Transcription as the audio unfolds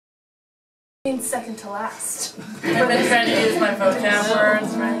Means second to last. I've been trying to use my vocab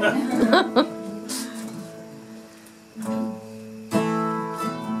words, right?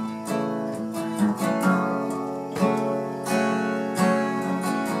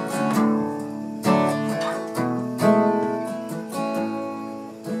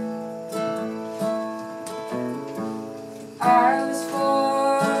 I was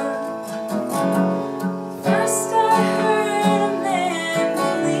four. First I heard a man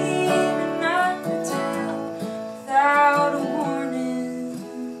believe in my tale without a warning.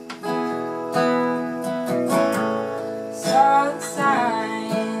 Saw the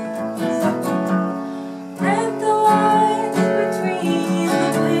signs, read the lines between the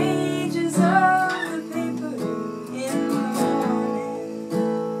pages of the paper in the morning.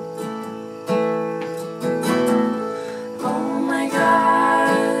 Oh my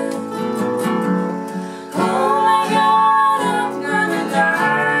God, I'm gonna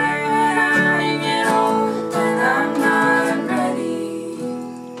die when I get old and I'm not ready.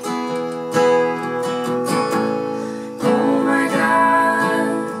 Oh my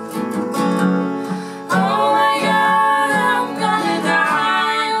God, I'm gonna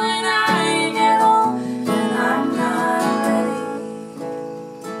die when I get old and I'm not ready.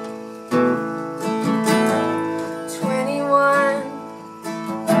 21.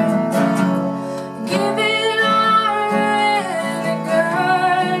 Give it all and a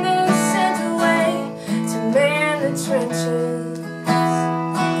gun is sent away to man the trenches.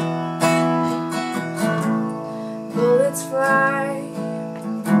 Bullets fly.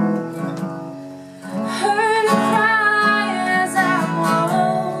 Heard a cry as I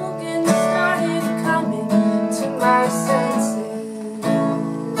woke and started coming to my senses.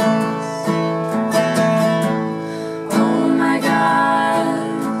 Oh my God.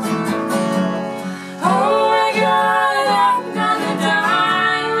 I'm gonna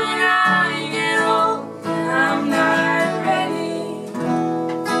die when I get old and I'm not ready.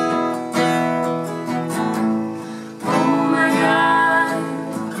 Oh my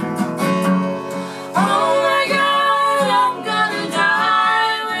God, I'm gonna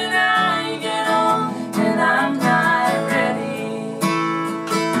die when I get old and I'm not ready.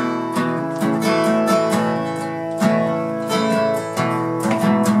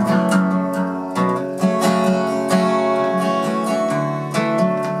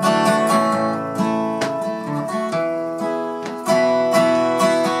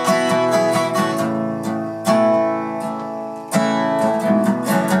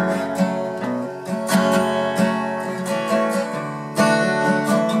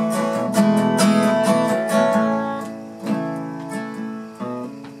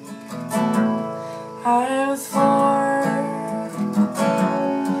 I was four.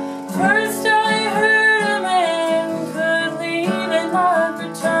 First I heard a man could leave and not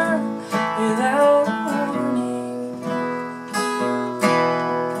return without warning.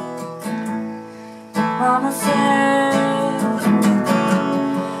 Mama said,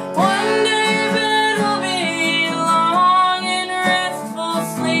 one day it'll be long and restful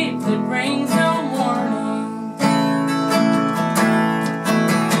sleep that brings no morning.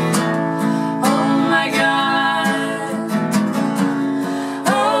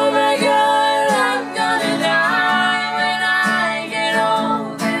 I'm gonna die when I get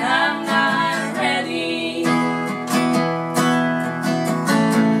old and I'm not ready.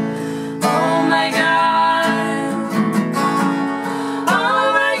 Oh my God,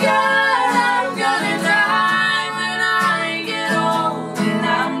 I'm gonna die when I get old and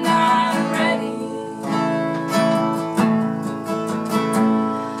I'm not ready.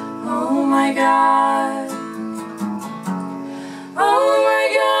 Oh my God,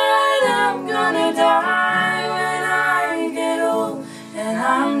 I'm gonna die when I get old and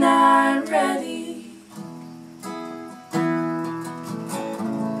I'm not ready.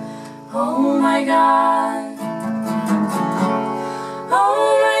 Oh my God.